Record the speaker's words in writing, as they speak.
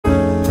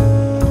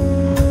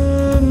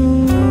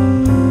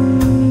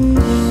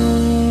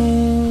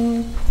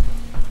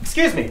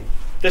Excuse me,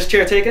 this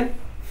chair taken?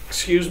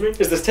 Excuse me?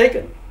 Is this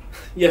taken?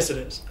 Yes, it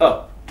is.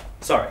 Oh,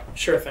 sorry.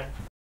 Sure thing.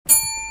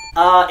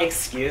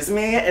 Excuse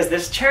me, is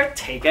this chair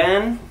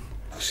taken?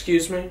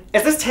 Excuse me?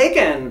 Is this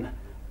taken?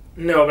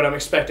 No, but I'm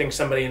expecting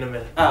somebody in a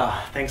minute.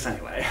 Oh, thanks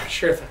anyway.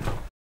 Sure thing.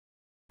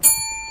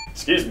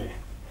 Excuse me,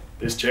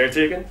 this chair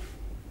taken?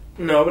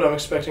 No, but I'm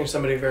expecting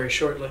somebody very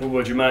shortly. Well,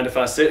 would you mind if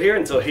I sit here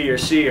until he or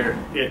she or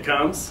it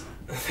comes?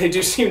 They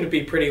do seem to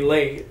be pretty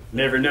late.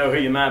 Never know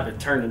who you might be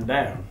turning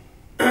down.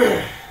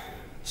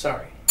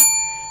 Sorry.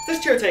 Is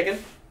this chair taken?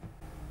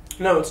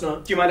 No, it's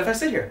not. Do you mind if I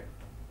sit here?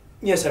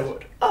 Yes, I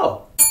would.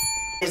 Oh.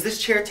 Is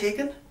this chair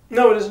taken?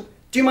 No, it isn't.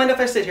 Do you mind if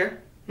I sit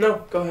here?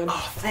 No, go ahead.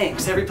 Oh,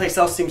 thanks. Every place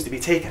else seems to be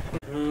taken.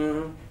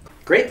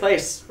 Great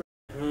place.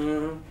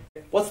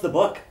 What's the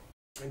book?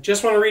 I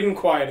just want to read in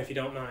quiet if you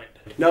don't mind.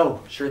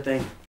 No, sure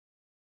thing.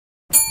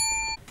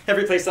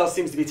 Every place else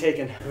seems to be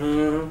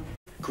taken.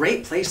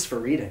 Great place for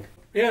reading.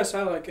 Yes,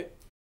 I like it.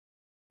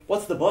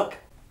 What's the book?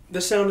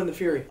 The Sound and the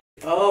Fury.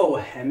 Oh,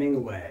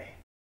 Hemingway.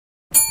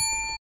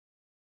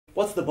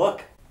 What's the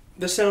book?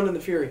 The Sound and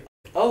the Fury.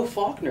 Oh,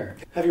 Faulkner.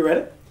 Have you read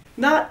it?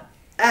 Not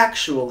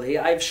actually.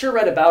 I've sure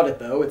read about it,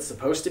 though. It's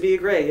supposed to be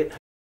great.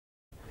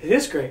 It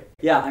is great.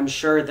 Yeah, I'm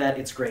sure that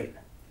it's great.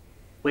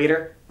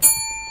 Waiter.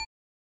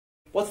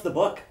 What's the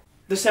book?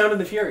 The Sound and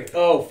the Fury.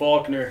 Oh,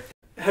 Faulkner.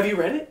 Have you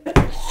read it?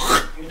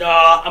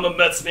 Nah, I'm a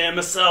Mets fan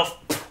myself.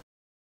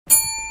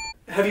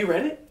 Have you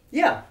read it?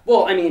 Yeah.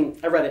 Well, I mean,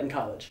 I read it in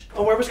college.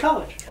 Oh, where was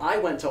college? I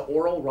went to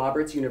Oral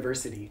Roberts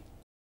University.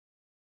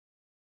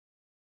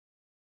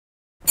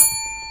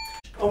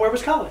 Oh, where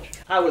was college?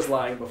 I was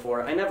lying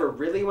before. I never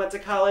really went to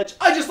college.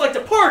 I just like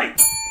to party!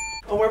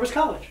 Oh, where was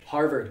college?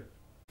 Harvard.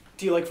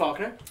 Do you like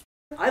Faulkner?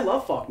 I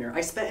love Faulkner.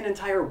 I spent an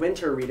entire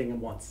winter reading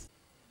him once.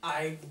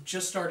 I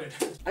just started.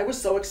 I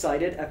was so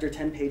excited after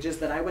 10 pages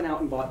that I went out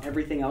and bought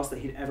everything else that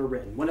he'd ever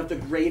written. One of the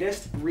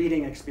greatest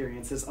reading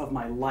experiences of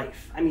my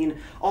life. I mean,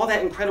 all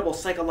that incredible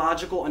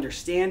psychological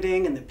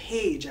understanding and the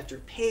page after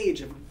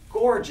page of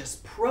gorgeous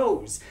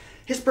prose.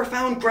 His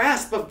profound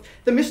grasp of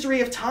the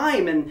mystery of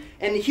time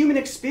and human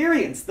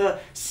experience. The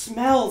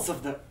smells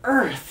of the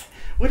earth.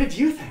 What did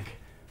you think?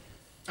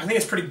 I think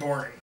it's pretty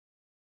boring.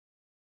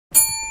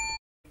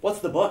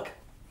 What's the book?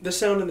 The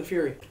Sound and the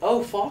Fury.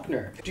 Oh,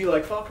 Faulkner. Do you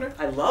like Faulkner?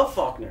 I love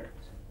Faulkner.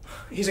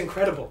 He's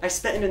incredible. I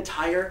spent an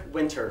entire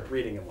winter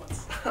reading him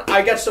once.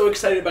 I got so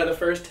excited by the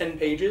first 10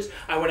 pages,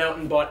 I went out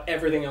and bought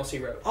everything else he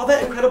wrote. All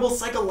that incredible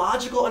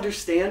psychological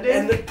understanding.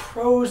 And the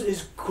prose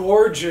is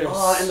gorgeous.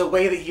 Oh, and the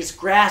way that he's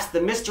grasped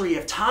the mystery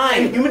of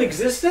time. And human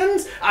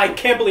existence? I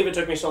can't believe it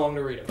took me so long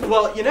to read him.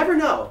 Well, you never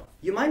know.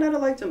 You might not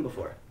have liked him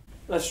before.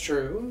 That's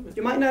true.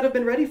 You might not have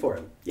been ready for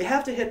him. You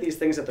have to hit these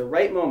things at the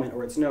right moment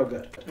or it's no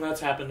good.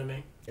 That's happened to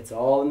me. It's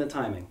all in the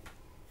timing.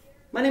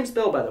 My name's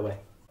Bill, by the way.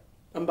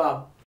 I'm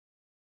Bob.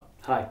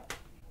 Hi.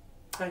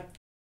 Hi.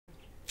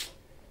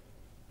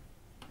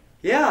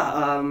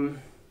 Yeah,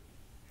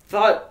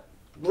 thought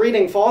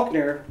reading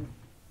Faulkner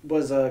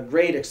was a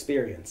great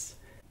experience.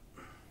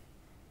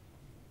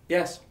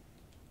 Yes.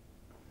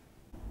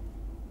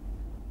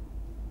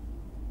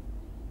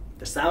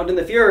 The Sound and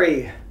the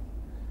Fury.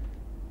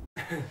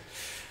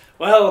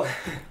 Well...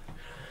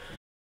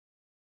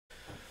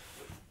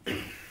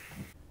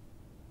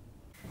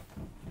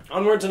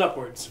 onwards and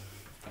upwards.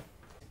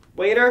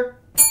 Waiter,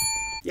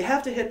 you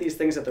have to hit these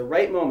things at the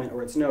right moment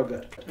or it's no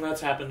good. That's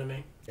happened to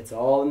me. It's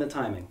all in the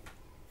timing.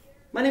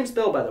 My name's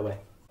Bill, by the way.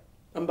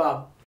 I'm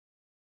Bob.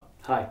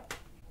 Hi.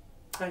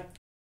 Hi.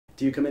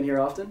 Do you come in here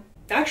often?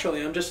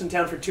 Actually, I'm just in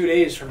town for 2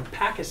 days from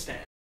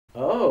Pakistan.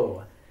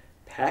 Oh,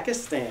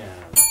 Pakistan.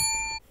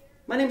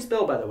 My name's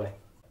Bill, by the way.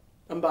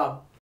 I'm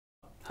Bob.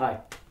 Hi.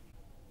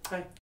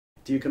 Hi.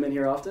 Do you come in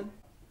here often?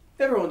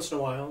 Every once in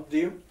a while. Do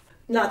you?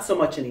 Not so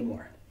much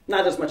anymore.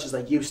 Not as much as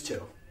I used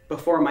to.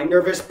 Before my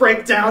nervous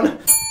breakdown.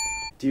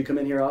 Do you come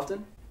in here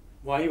often?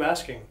 Why are you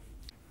asking?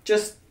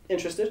 Just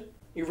interested.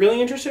 You really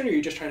interested, or are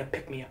you just trying to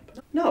pick me up?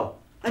 No,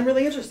 I'm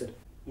really interested.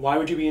 Why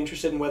would you be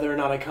interested in whether or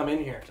not I come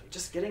in here?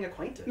 Just getting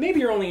acquainted.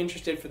 Maybe you're only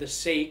interested for the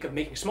sake of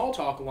making small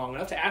talk long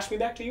enough to ask me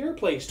back to your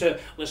place to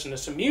listen to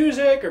some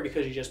music, or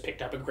because you just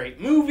picked up a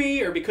great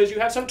movie, or because you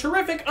have some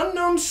terrific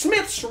Unknown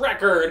Smiths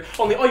record.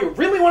 Only all you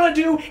really want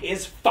to do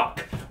is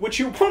fuck, which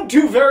you won't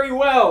do very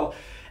well.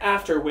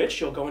 After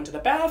which, you'll go into the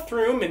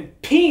bathroom and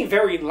pee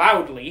very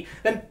loudly,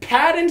 then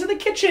pad into the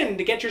kitchen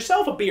to get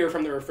yourself a beer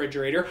from the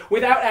refrigerator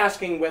without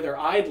asking whether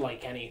I'd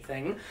like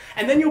anything,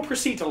 and then you'll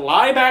proceed to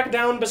lie back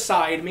down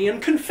beside me and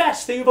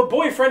confess that you have a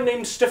boyfriend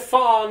named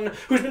Stefan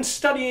who's been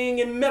studying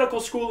in medical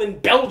school in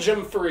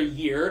Belgium for a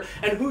year,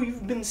 and who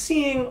you've been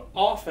seeing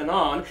off and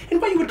on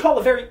in what you would call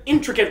a very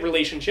intricate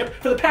relationship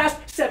for the past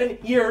 7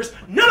 years,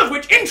 none of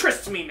which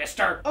interests me,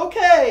 mister!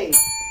 Okay!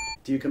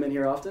 Do you come in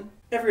here often?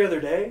 Every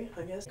other day,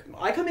 I guess.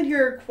 I come in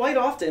here quite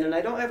often and I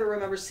don't ever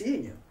remember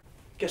seeing you.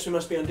 Guess we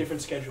must be on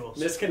different schedules.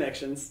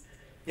 Misconnections.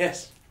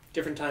 Yes,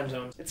 different time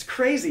zones. It's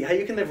crazy how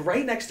you can live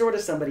right next door to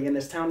somebody in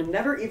this town and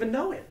never even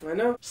know it. I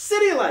know.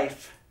 City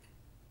life!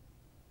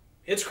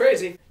 It's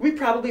crazy. We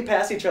probably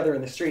pass each other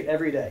in the street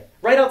every day.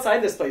 Right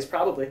outside this place,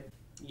 probably.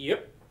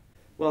 Yep.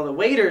 Well, the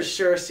waiters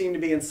sure seem to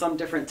be in some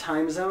different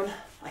time zone.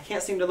 I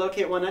can't seem to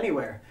locate one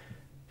anywhere.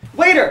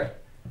 Waiter!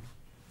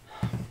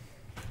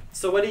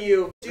 So what do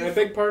you... I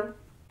beg pardon?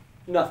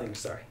 Nothing,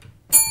 sorry.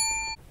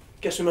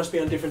 Guess we must be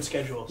on different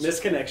schedules.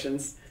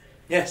 Misconnections.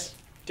 Yes,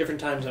 different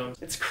time zones.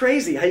 It's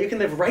crazy how you can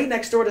live right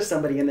next door to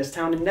somebody in this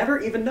town and never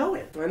even know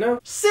it. I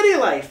know. City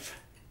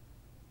life!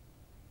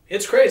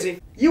 It's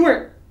crazy. You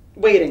weren't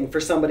waiting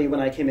for somebody when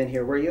I came in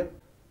here, were you?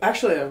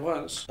 Actually, I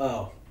was.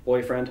 Oh,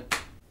 boyfriend?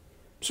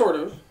 Sort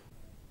of.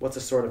 What's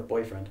a sort of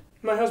boyfriend?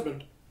 My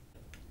husband.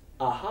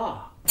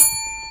 Aha.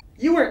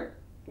 You weren't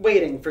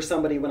waiting for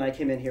somebody when I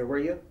came in here, were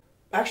you?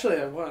 Actually,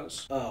 I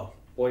was. Oh,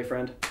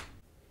 boyfriend?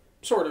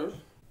 Sort of.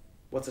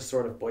 What's a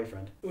sort of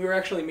boyfriend? We were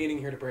actually meeting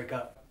here to break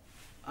up.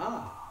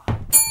 Ah.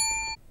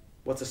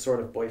 What's a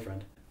sort of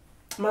boyfriend?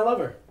 My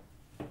lover.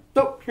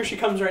 Oh, here she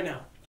comes right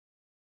now.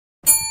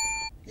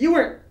 You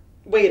weren't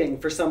waiting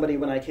for somebody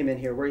when I came in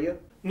here, were you?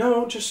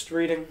 No, just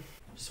reading.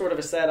 Sort of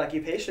a sad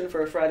occupation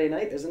for a Friday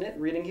night, isn't it?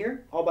 Reading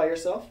here, all by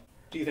yourself?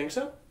 Do you think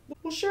so?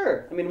 Well,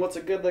 sure. I mean, what's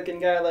a good-looking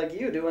guy like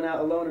you doing out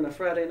alone on a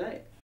Friday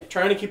night?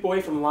 Trying to keep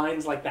away from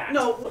lines like that.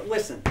 No,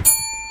 listen.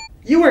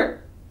 You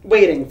weren't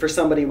waiting for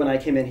somebody when I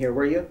came in here,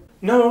 were you?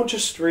 No,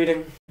 just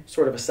reading.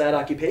 Sort of a sad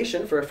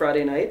occupation for a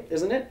Friday night,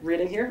 isn't it?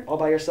 Reading here, all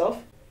by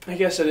yourself? I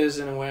guess it is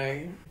in a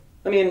way.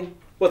 I mean,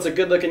 what's a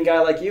good-looking guy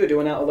like you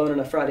doing out alone on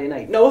a Friday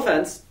night? No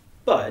offense,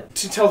 but...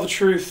 To tell the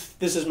truth,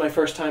 this is my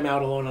first time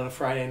out alone on a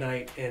Friday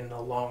night in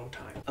a long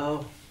time.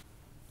 Oh.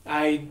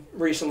 I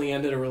recently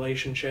ended a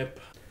relationship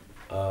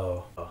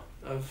Oh.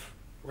 of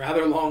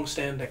rather long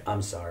standing.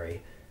 I'm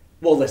sorry.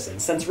 Well, listen,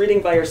 since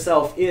reading by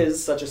yourself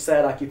is such a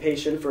sad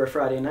occupation for a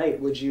Friday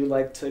night, would you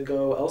like to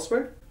go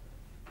elsewhere?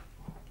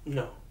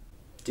 No.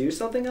 Do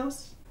something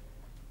else?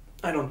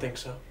 I don't think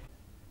so.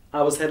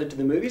 I was headed to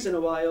the movies in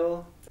a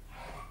while.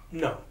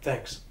 No,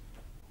 thanks.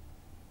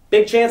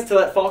 Big chance to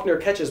let Faulkner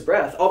catch his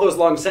breath. All those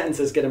long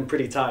sentences get him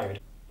pretty tired.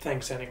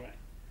 Thanks anyway.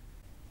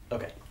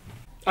 Okay.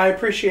 I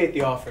appreciate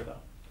the offer, though.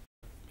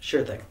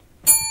 Sure thing.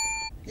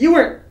 You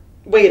weren't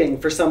waiting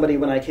for somebody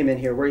when I came in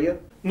here, were you?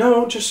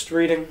 No, just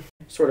reading.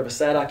 Sort of a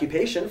sad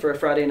occupation for a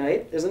Friday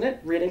night, isn't it?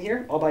 Reading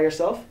here, all by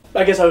yourself?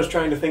 I guess I was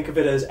trying to think of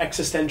it as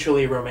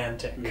existentially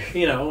romantic.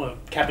 You know, a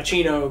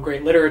cappuccino,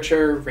 great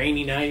literature,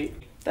 rainy night.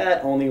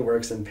 That only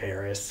works in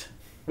Paris.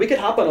 We could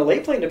hop on a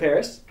late plane to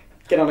Paris.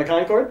 Get on a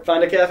Concorde,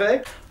 find a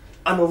cafe.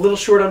 I'm a little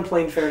short on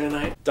plane fare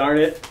tonight. Darn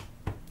it.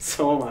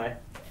 So am I.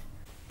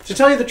 To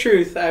tell you the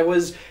truth, I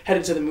was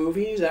headed to the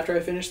movies after I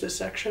finished this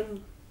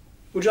section.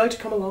 Would you like to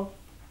come along?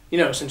 You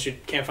know, since you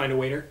can't find a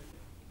waiter.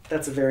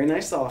 That's a very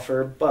nice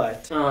offer,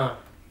 but...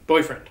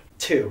 Boyfriend.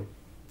 2,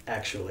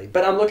 actually.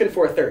 But I'm looking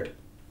for a 3rd.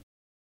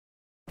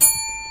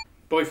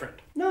 Boyfriend.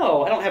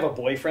 No, I don't have a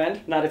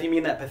boyfriend. Not if you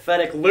mean that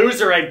pathetic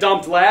loser I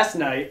dumped last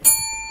night.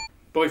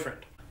 Boyfriend.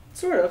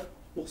 Sort of.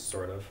 Well,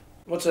 sort of.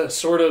 What's a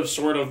sort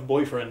of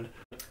boyfriend?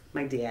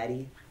 My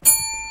daddy.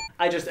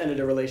 I just ended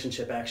a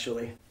relationship,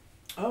 actually.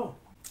 Oh.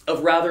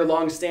 Of rather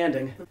long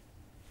standing.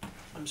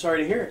 I'm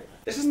sorry to hear it.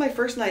 This is my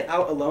first night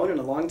out alone in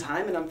a long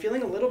time, and I'm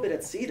feeling a little bit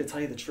at sea, to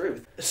tell you the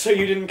truth. So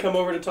you didn't come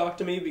over to talk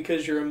to me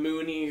because you're a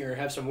Moonie or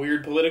have some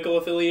weird political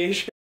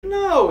affiliation?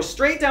 No,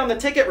 straight down the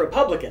ticket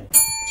Republican.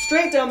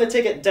 Straight down the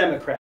ticket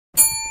Democrat.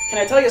 Can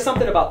I tell you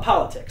something about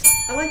politics?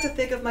 I like to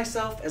think of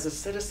myself as a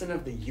citizen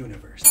of the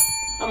universe.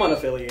 I'm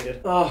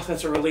unaffiliated. Oh,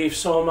 that's a relief,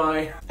 so am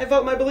I. I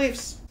vote my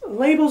beliefs.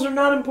 Labels are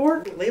not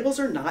important. Labels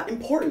are not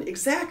important,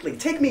 exactly.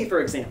 Take me,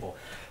 for example.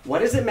 What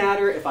does it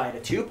matter if I had a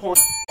 2-point,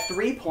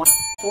 3-point,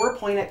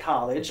 4-point at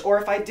college, or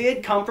if I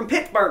did come from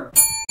Pittsburgh,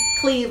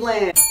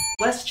 Cleveland,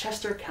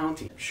 Westchester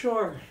County?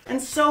 Sure.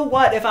 And so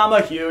what if I'm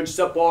a huge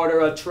supporter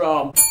of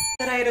Trump?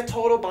 That I had a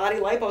total body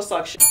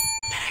liposuction?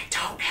 That I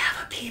don't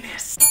have a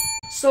penis?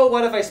 So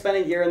what if I spent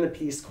a year in the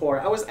Peace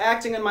Corps? I was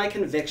acting on my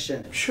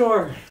conviction.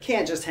 Sure.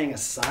 Can't just hang a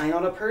sign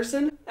on a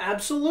person.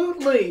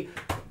 Absolutely.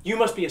 You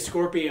must be a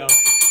Scorpio.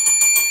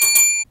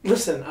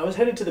 Listen, I was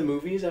headed to the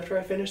movies after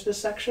I finished this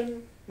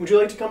section. Would you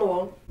like to come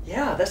along?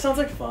 Yeah, that sounds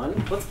like fun.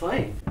 What's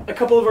playing? A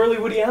couple of early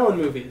Woody Allen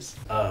movies.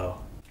 Oh.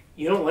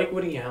 You don't like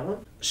Woody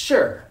Allen?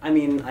 Sure. I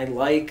mean, I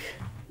like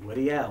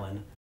Woody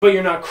Allen. But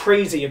you're not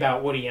crazy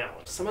about Woody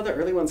Allen. Some of the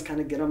early ones kind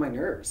of get on my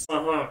nerves.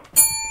 Uh-huh.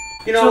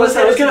 You know,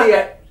 So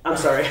I'm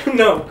sorry.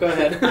 No, go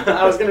ahead.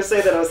 I was going to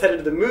say that I was headed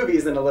to the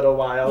movies in a little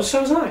while. Well,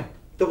 so was I.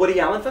 The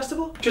Woody Allen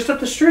Festival? Just up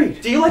the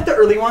street. Do you like the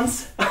early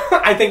ones?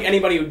 I think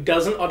anybody who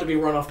doesn't ought to be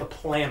run off the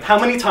planet. How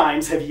many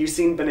times have you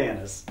seen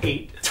Bananas?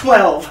 8.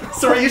 12.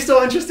 So are you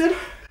still interested?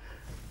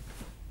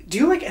 Do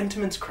you like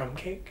Entenmann's crumb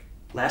cake?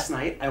 Last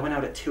night, I went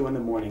out at 2 in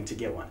the morning to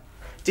get one.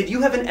 Did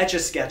you have an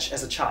Etch-a-Sketch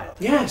as a child?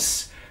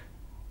 Yes.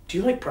 Do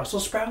you like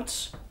Brussels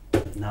sprouts?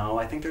 No,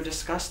 I think they're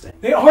disgusting.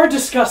 They are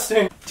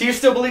disgusting. Do you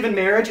still believe in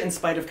marriage in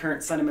spite of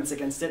current sentiments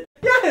against it?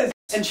 Yes.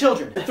 And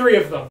children? 3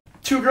 of them.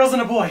 2 girls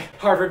and a boy.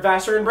 Harvard,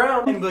 Vassar, and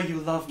Brown. And will you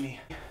love me?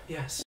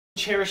 Yes.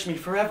 Cherish me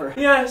forever?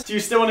 Yes. Do you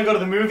still want to go to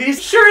the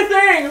movies? Sure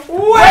thing.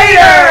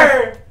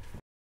 Waiter!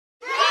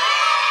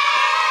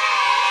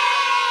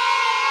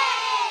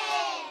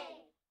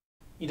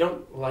 You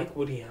don't like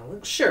Woody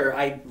Allen? Sure,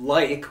 I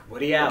like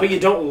Woody Allen. But you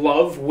don't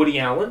love Woody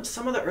Allen?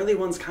 Some of the early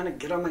ones kind of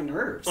get on my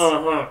nerves.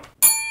 Uh-huh.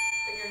 But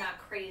you're not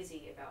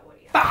crazy about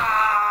Woody Allen.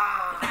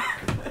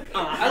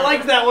 I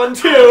like that one,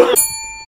 too.